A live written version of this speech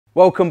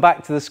Welcome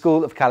back to the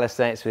School of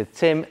Calisthenics with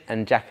Tim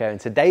and Jacko, and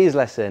today's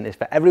lesson is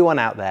for everyone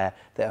out there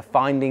that are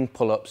finding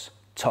pull-ups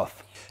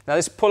tough. Now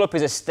this pull-up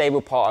is a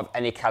stable part of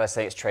any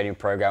calisthenics training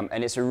program,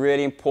 and it's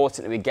really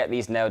important that we get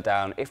these nailed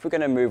down if we're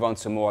going to move on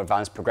to more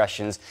advanced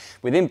progressions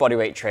within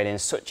bodyweight training,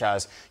 such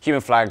as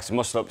human flags,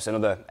 muscle-ups and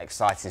other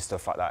exciting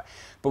stuff like that.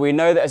 But we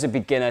know that as a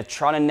beginner,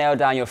 trying to nail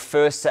down your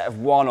first set of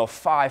 1 or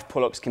 5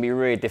 pull-ups can be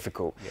really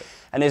difficult. Yep.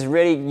 And there's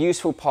really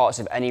useful parts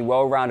of any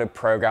well-rounded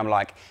program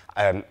like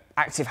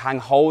active hang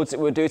holds that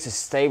we'll do to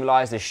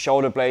stabilize the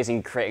shoulder blades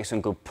and creating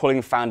some good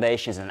pulling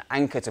foundations and an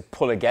anchor to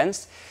pull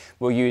against.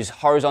 We'll use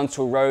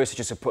horizontal rows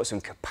just to put some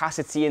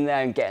capacity in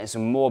there and getting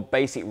some more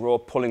basic raw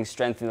pulling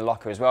strength in the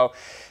locker as well.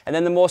 And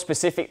then the more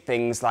specific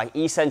things like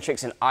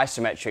eccentrics and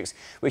isometrics,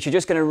 which are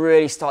just going to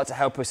really start to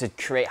help us to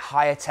create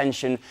higher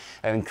tension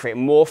and create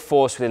more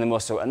force within the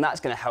muscle. And that's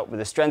going to help with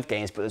the strength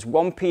gains. But there's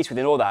one piece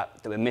within all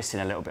that we're missing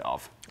a little bit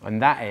of.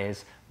 And that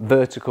is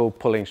vertical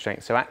pulling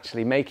strength. So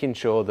actually making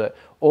sure that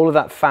all of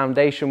that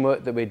foundation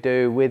work that we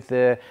do with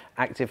the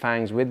active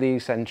hangs, with the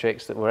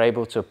eccentrics, that we're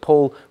able to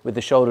pull with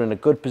the shoulder in a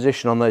good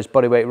position on those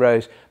bodyweight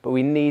rows. But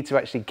we need to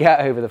actually get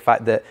over the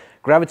fact that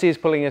gravity is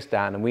pulling us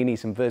down and we need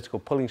some vertical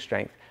pulling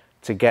strength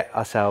to get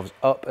ourselves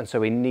up. And so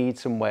we need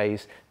some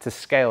ways to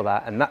scale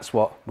that. And that's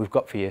what we've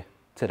got for you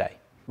today.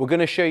 We're going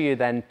to show you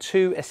then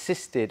 2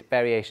 assisted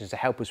variations to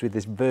help us with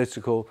this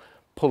vertical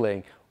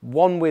pulling.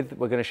 One we're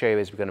going to show you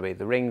is going to be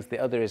the rings, the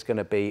other is going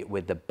to be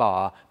with the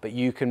bar, but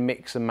you can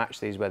mix and match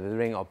these, whether the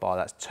ring or bar,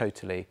 that's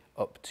totally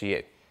up to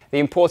you. The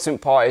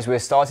important part is we're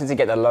starting to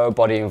get the lower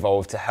body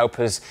involved to help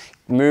us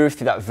move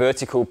through that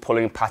vertical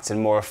pulling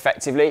pattern more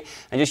effectively,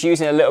 and just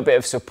using a little bit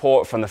of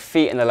support from the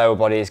feet and the lower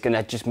body is going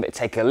to just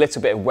take a little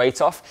bit of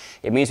weight off.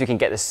 It means we can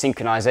get the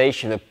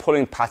synchronization, the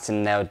pulling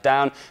pattern nailed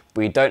down,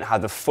 but you don't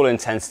have the full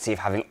intensity of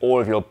having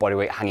all of your body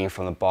weight hanging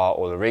from the bar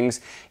or the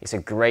rings. It's a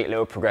great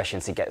little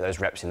progression to get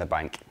those reps in the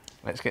bank.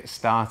 Let's get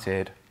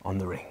started on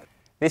the ring.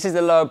 This is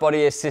the lower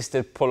body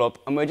assisted pull-up,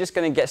 and we're just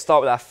going to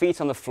start with our feet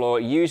on the floor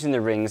using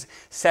the rings,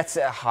 set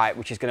at a height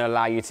which is going to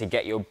allow you to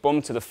get your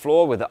bum to the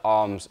floor with the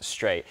arms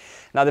straight.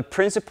 Now the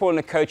principle and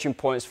the coaching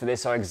points for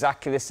this are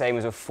exactly the same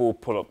as a full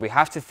pull-up. We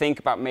have to think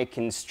about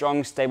making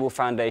strong, stable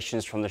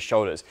foundations from the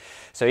shoulders.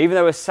 So even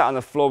though we're sat on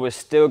the floor, we're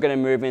still going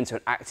to move into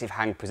an active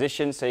hang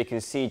position. So you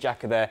can see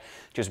Jacko there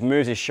just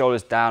moves his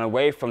shoulders down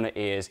away from the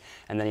ears,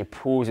 and then he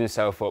pulls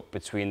himself up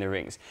between the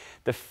rings.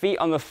 The feet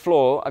on the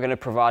floor are going to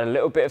provide a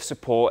little bit of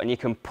support, and you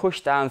can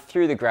push down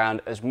through the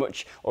ground as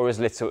much or as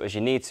little as you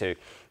need to.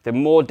 The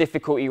more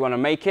difficult you want to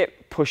make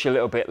it, push a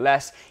little bit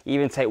less,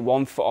 even take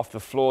 1 foot off the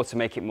floor to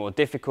make it more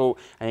difficult,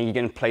 and then you're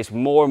going to place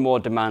more and more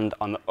demand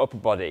on the upper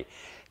body.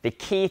 The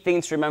key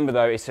thing to remember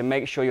though is to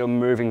make sure you're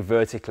moving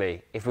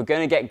vertically. If we're going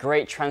to get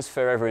great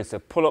transfer over into the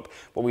pull-up,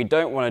 what we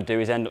don't want to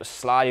do is end up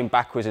sliding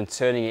backwards and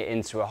turning it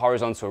into a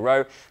horizontal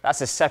row.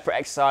 That's a separate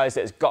exercise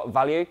that's got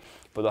value,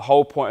 but the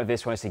whole point of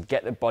this one is to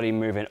get the body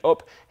moving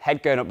up,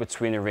 head going up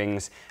between the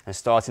rings and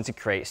starting to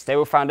create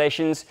stable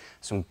foundations,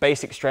 some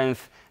basic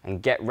strength,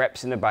 and get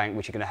reps in the bank,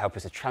 which are going to help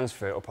us to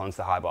transfer up onto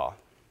the high bar.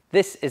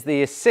 This is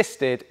the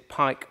assisted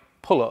pike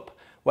pull-up,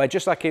 where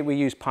just like we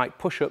use pike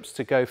push-ups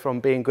to go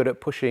from being good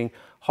at pushing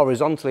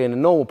horizontally in a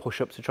normal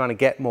push-up to trying to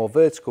get more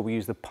vertical, we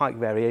use the pike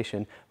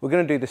variation. We're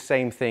going to do the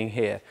same thing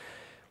here.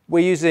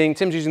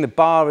 Tim's using the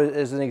bar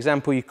as an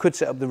example. You could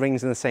set up the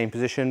rings in the same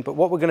position, but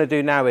what we're going to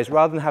do now is,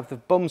 rather than have the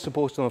bum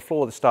supported on the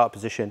floor at the start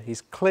position,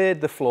 he's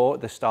cleared the floor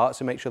at the start,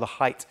 so make sure the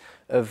height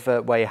of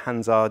where your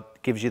hands are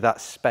gives you that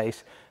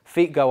space.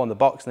 Feet go on the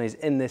box and he's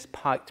in this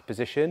piked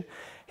position.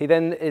 He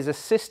then, his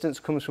assistance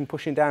comes from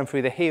pushing down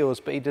through the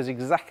heels, but he does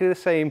exactly the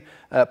same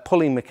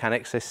pulling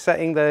mechanics. So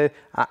setting the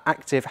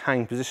active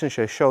hang position,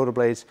 shows shoulder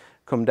blades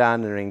come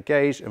down and are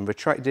engaged and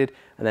retracted,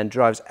 and then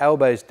drives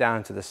elbows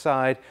down to the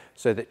side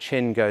so that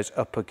chin goes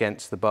up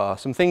against the bar.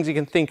 Some things you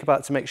can think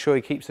about to make sure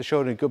he keeps the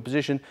shoulder in a good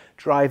position: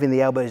 driving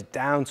the elbows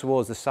down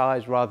towards the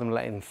sides rather than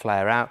letting them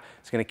flare out.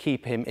 It's going to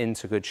keep him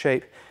into good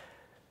shape.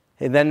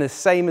 And then the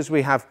same as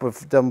we have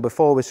done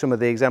before with some of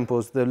the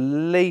examples, the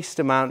least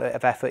amount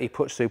of effort he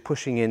puts through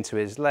pushing into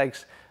his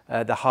legs,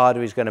 the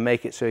harder he's going to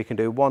make it, so he can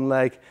do one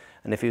leg.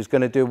 And if he was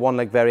going to do one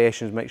leg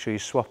variations, make sure you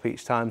swap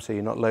each time so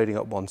you're not loading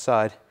up one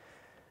side.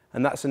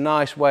 And that's a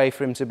nice way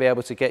for him to be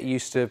able to get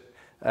used to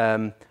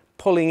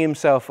pulling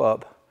himself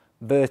up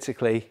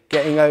vertically,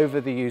 getting over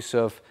the use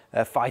of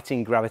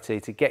fighting gravity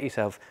to get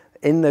yourself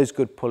in those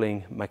good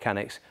pulling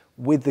mechanics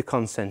with the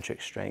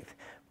concentric strength.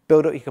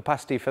 Build up your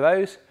capacity for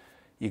those.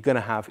 You're going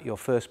to have your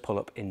first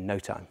pull-up in no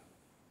time.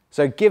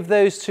 So give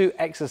those 2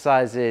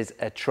 exercises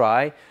a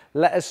try.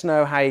 Let us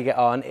know how you get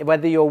on,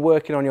 whether you're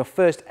working on your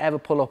first ever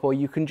pull-up or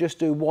you can just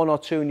do 1 or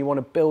 2 and you want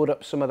to build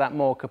up some of that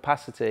more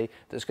capacity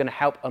that's going to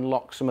help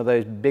unlock some of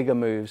those bigger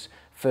moves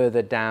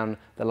further down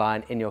the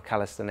line in your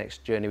calisthenics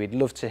journey. We'd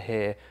love to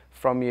hear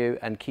from you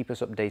and keep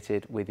us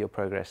updated with your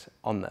progress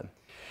on them.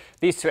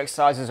 These 2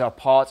 exercises are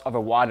part of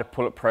a wider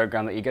pull-up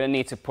program that you're going to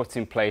need to put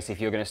in place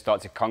if you're going to start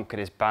to conquer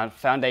this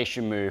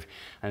foundation move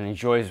and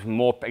enjoy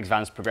more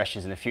advanced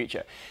progressions in the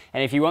future.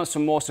 And if you want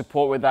some more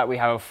support with that, we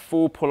have a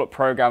full pull-up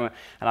program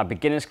and our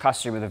beginners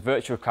classroom with a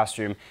virtual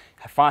classroom.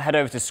 Head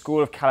over to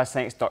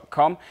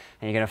schoolofcalisthenics.com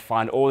and you're going to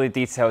find all the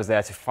details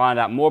there to find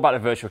out more about the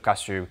virtual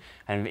classroom.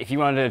 And if you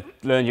want to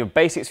learn your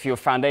basics for your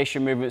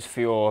foundation movements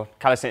for your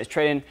calisthenics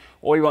training,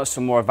 or you want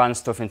some more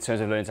advanced stuff in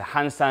terms of learning to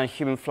handstand,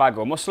 human flag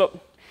or muscle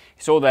up,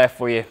 it's all there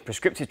for you.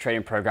 Prescriptive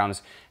training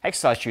programs,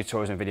 exercise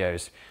tutorials and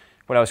videos.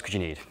 What else could you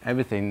need?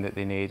 Everything that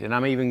they need. And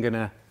I'm even going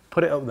to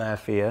put it up there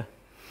for you.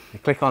 You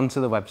click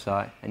onto the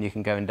website and you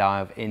can go and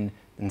dive in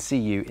and see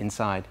you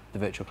inside the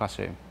virtual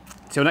classroom.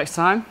 Till next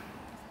time.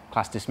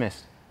 Class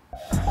dismissed.